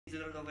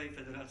Międzynarodowej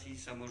Federacji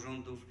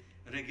Samorządów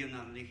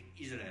Regionalnych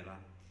Izraela.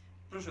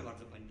 Proszę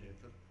bardzo, Pani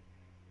Dyrektor.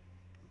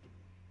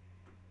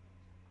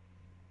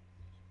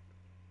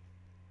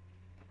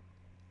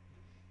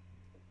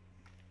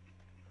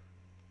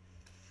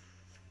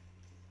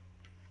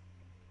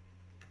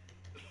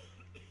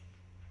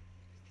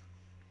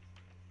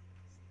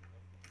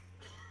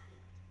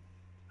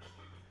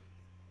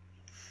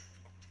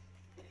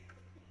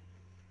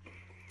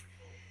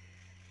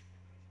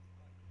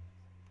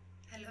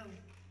 Hello.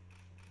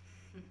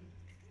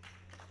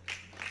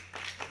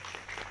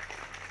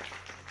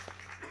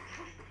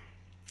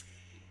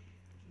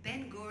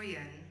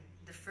 Ben-Gurion,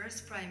 the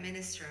first Prime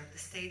Minister of the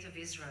State of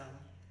Israel,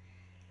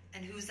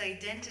 and whose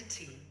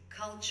identity,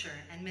 culture,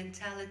 and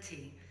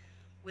mentality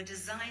were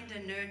designed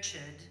and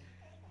nurtured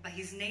by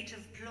his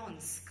native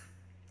Plonsk,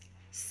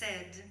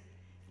 said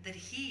that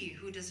he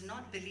who does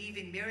not believe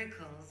in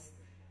miracles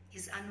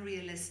is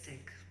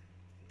unrealistic.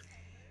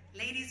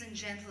 Ladies and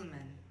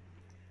gentlemen,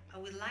 I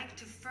would like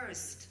to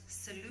first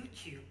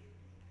salute you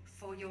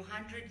for your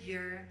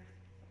 100-year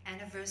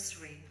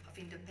anniversary of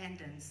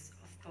independence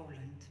of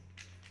Poland.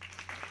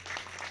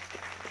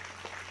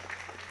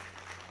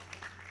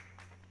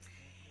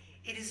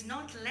 It is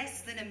not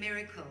less than a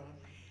miracle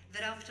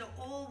that after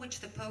all which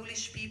the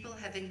Polish people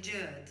have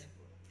endured,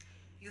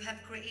 you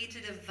have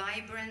created a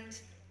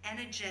vibrant,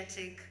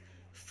 energetic,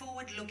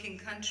 forward-looking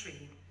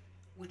country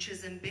which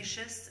is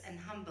ambitious and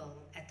humble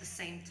at the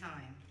same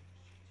time.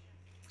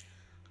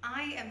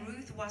 I am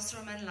Ruth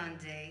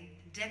Wasserman-Lande,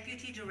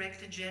 Deputy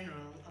Director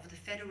General of the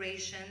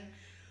Federation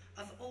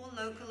of all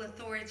local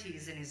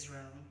authorities in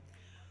Israel,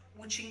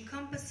 which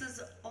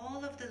encompasses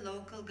all of the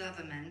local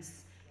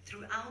governments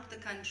throughout the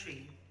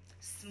country,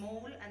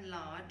 small and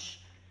large,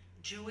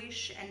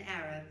 Jewish and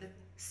Arab,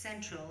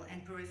 central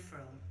and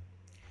peripheral.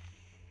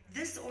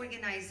 This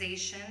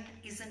organization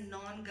is a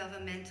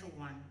non-governmental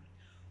one,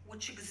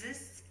 which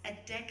exists a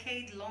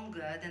decade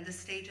longer than the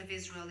State of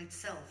Israel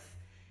itself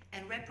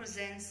and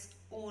represents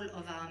all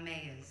of our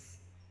mayors.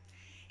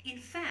 In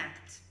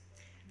fact,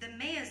 the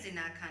mayors in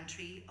our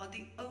country are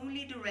the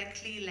only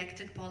directly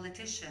elected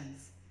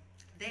politicians.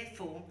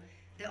 Therefore,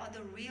 they are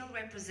the real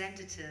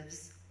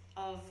representatives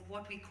of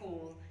what we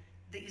call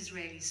the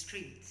Israeli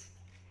street.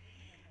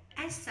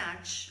 As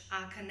such,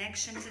 our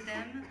connection to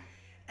them,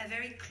 a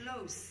very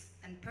close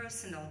and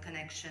personal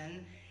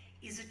connection,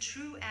 is a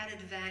true added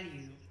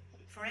value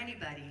for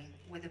anybody,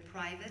 whether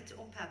private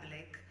or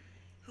public,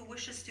 who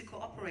wishes to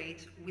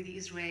cooperate with the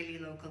Israeli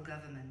local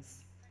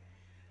governments.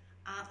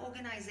 Our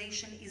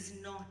organization is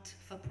not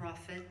for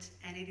profit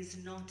and it is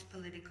not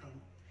political.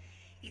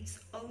 Its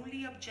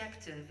only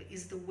objective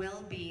is the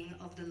well-being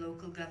of the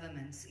local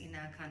governments in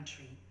our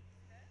country.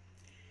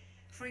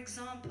 For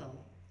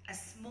example, a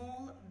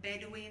small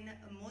Bedouin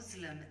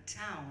Muslim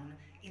town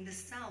in the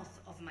south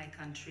of my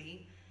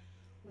country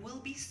will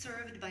be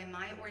served by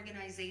my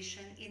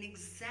organization in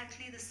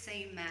exactly the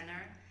same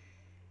manner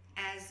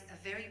as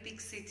a very big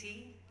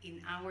city,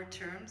 in our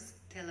terms,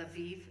 Tel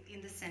Aviv,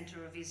 in the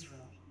center of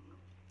Israel.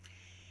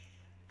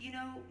 You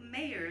know,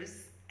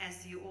 mayors,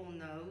 as you all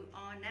know,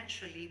 are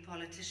naturally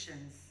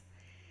politicians.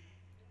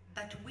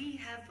 But we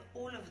have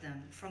all of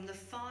them, from the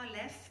far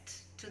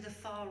left to the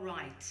far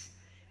right,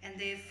 and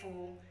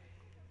therefore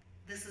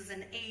this is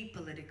an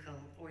apolitical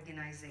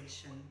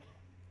organization.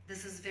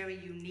 This is very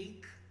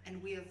unique,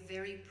 and we are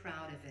very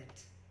proud of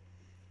it.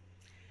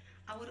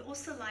 I would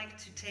also like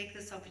to take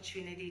this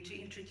opportunity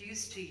to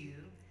introduce to you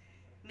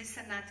Ms.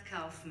 Anat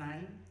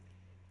Kaufman,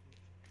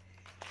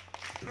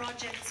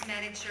 projects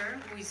manager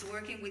who is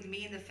working with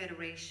me in the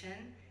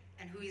Federation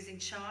and who is in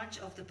charge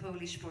of the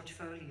Polish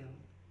portfolio.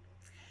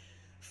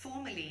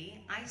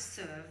 Formerly, I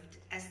served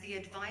as the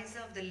advisor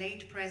of the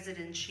late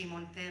President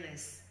Shimon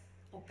Peres,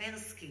 or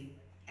Persky,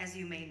 as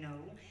you may know,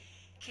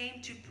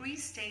 came to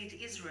pre-state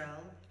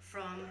Israel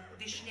from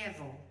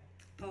Wiśniewo,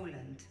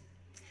 Poland.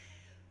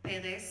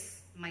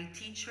 Peres, my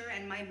teacher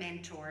and my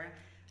mentor,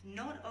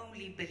 not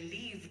only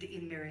believed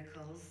in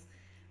miracles,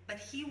 but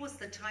he was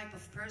the type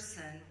of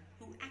person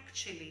who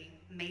actually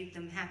made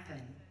them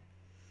happen.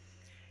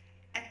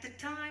 At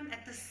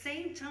the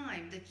same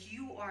time that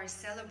you are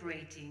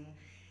celebrating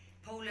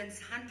Poland's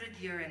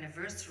 100-year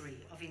anniversary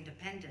of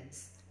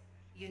independence,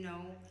 you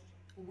know,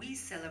 we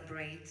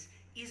celebrate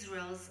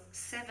Israel's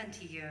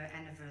 70-year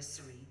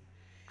anniversary.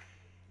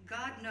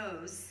 God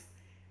knows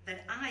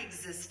that our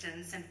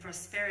existence and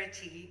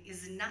prosperity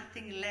is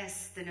nothing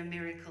less than a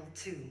miracle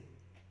too.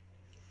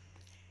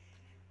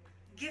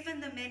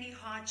 Given the many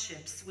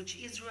hardships which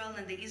Israel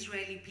and the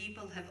Israeli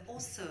people have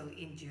also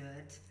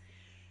endured,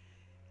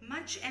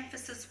 much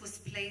emphasis was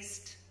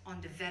placed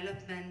on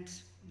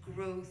development,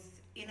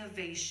 growth,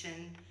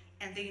 innovation,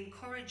 and the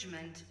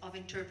encouragement of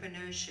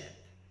entrepreneurship.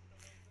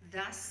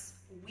 Thus,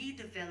 we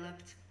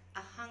developed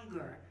a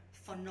hunger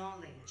for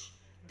knowledge,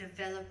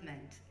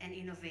 development, and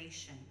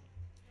innovation.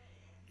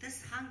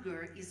 This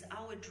hunger is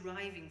our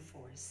driving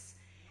force.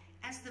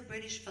 As the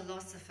British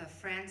philosopher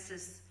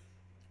Francis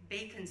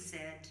Bacon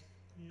said,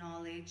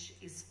 knowledge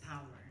is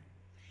power.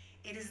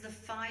 It is the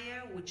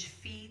fire which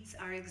feeds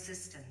our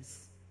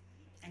existence.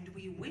 and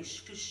we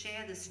wish to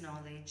share this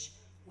knowledge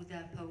with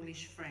our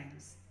Polish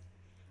friends.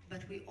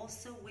 But we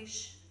also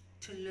wish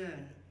to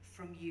learn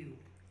from you.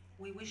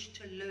 We wish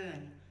to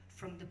learn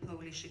from the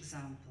Polish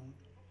example.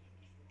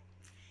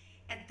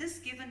 At this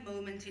given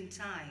moment in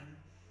time,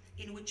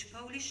 in which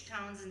Polish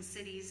towns and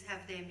cities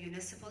have their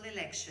municipal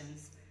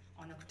elections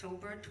on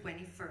October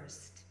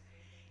 21st,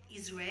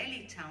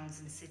 Israeli towns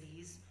and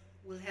cities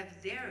will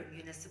have their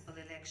municipal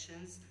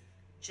elections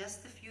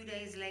just a few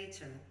days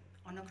later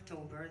on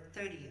October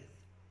 30th.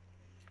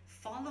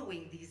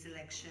 Following these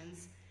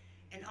elections,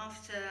 and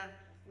after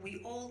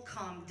we all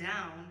calm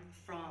down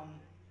from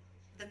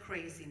the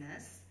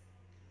craziness,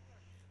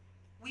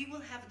 we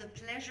will have the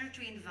pleasure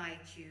to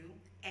invite you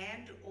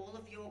and all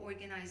of your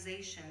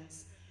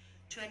organizations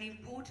to an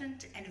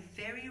important and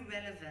very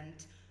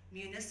relevant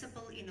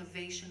Municipal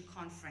Innovation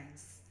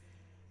Conference,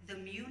 the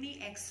Muni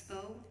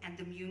Expo and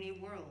the Muni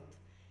World.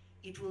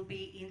 It will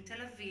be in Tel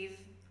Aviv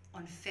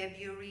on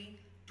February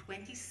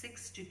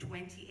 26 to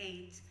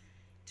 28,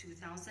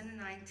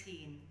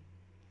 2019.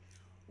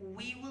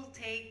 We will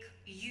take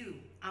you,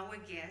 our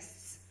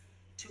guests,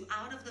 to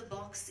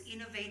out-of-the-box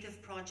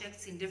innovative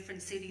projects in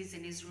different cities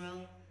in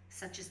Israel,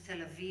 such as Tel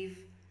Aviv,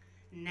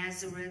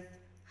 Nazareth,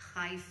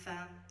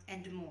 Haifa,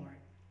 and more.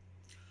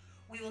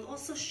 We will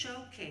also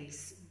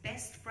showcase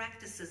best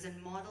practices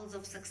and models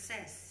of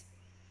success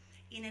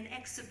in an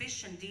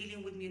exhibition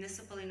dealing with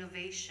municipal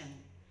innovation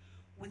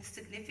with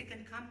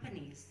significant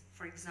companies,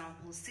 for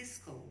example,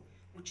 Cisco,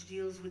 which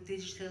deals with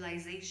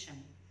digitalization,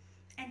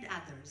 and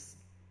others.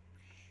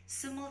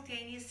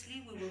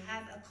 Simultaneously, we will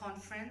have a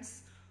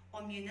conference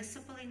on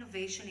municipal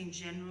innovation in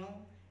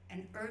general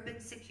and urban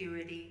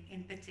security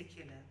in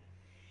particular.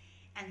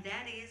 And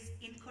that is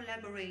in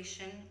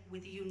collaboration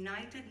with the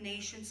United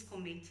Nations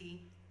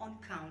Committee on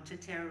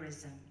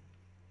Counterterrorism.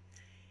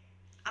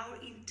 Our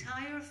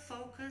entire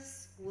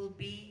focus will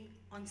be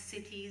on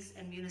cities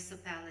and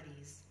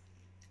municipalities.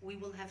 We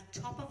will have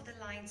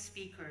top-of-the-line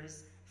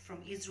speakers from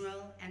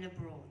Israel and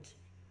abroad.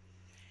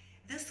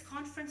 This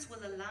conference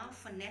will allow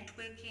for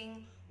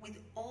networking with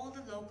all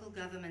the local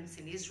governments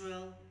in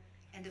Israel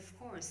and, of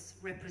course,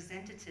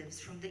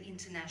 representatives from the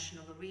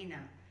international arena.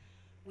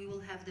 We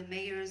will have the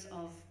mayors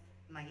of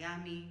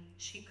Miami,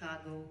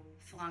 Chicago,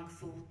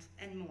 Frankfurt,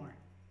 and more.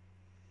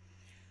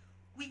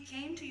 We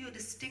came to your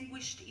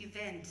distinguished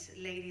event,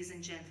 ladies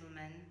and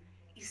gentlemen,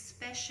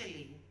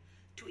 especially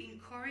to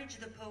encourage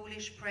the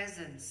Polish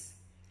presence.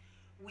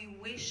 We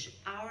wish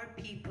our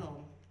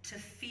people to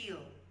feel,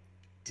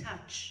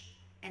 touch,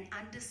 and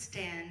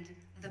understand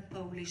the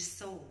Polish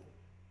soul.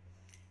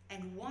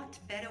 And what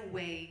better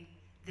way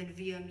than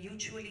via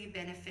mutually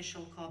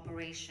beneficial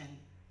cooperation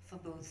for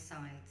both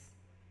sides.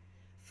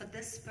 For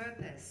this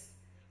purpose,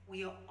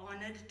 we are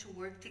honored to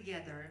work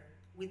together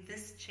with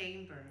this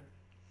chamber,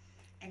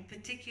 and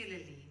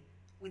particularly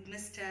with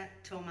Mr.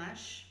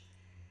 Tomasz.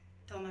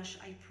 Tomasz,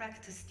 I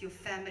practiced your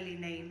family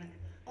name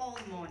all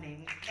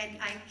morning, and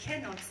I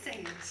cannot say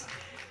it.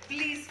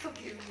 Please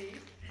forgive me.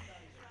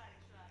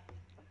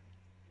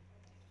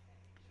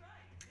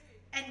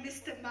 And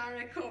Mr.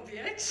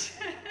 Marakovic,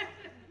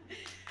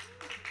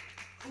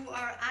 who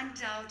are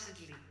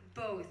undoubtedly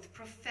both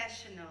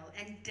professional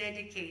and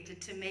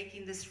dedicated to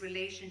making this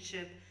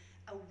relationship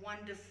a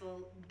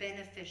wonderful,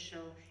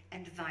 beneficial,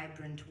 and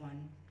vibrant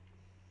one.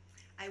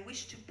 I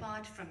wish to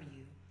part from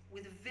you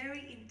with a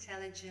very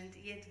intelligent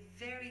yet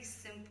very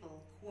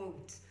simple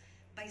quote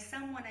by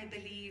someone I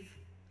believe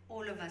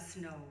all of us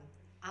know,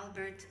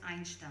 Albert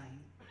Einstein.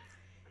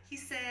 He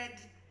said,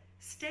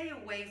 "Stay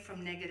away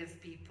from negative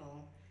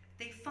people.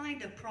 They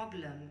find a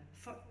problem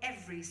for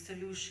every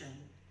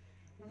solution.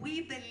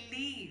 We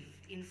believe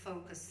in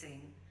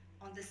focusing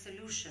on the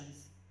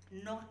solutions,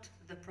 not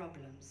the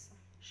problems."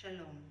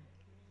 Shalom.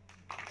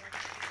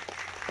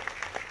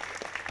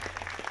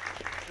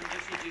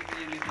 Serdecznie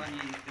dziękujemy Pani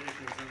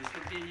Dyrektor za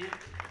wystąpienie.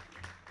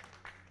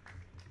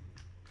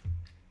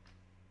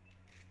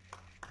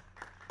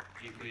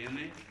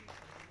 Dziękujemy.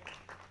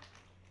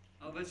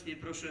 A obecnie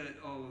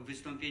proszę o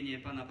wystąpienie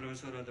Pana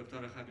Profesora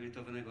Doktora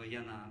Habilitowanego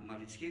Jana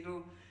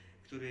Malickiego,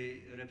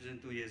 który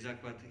reprezentuje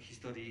Zakład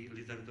Historii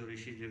Literatury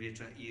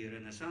Średniowiecza i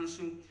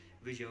Renesansu,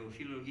 Wydział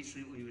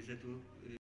Filologiczny Uniwersytetu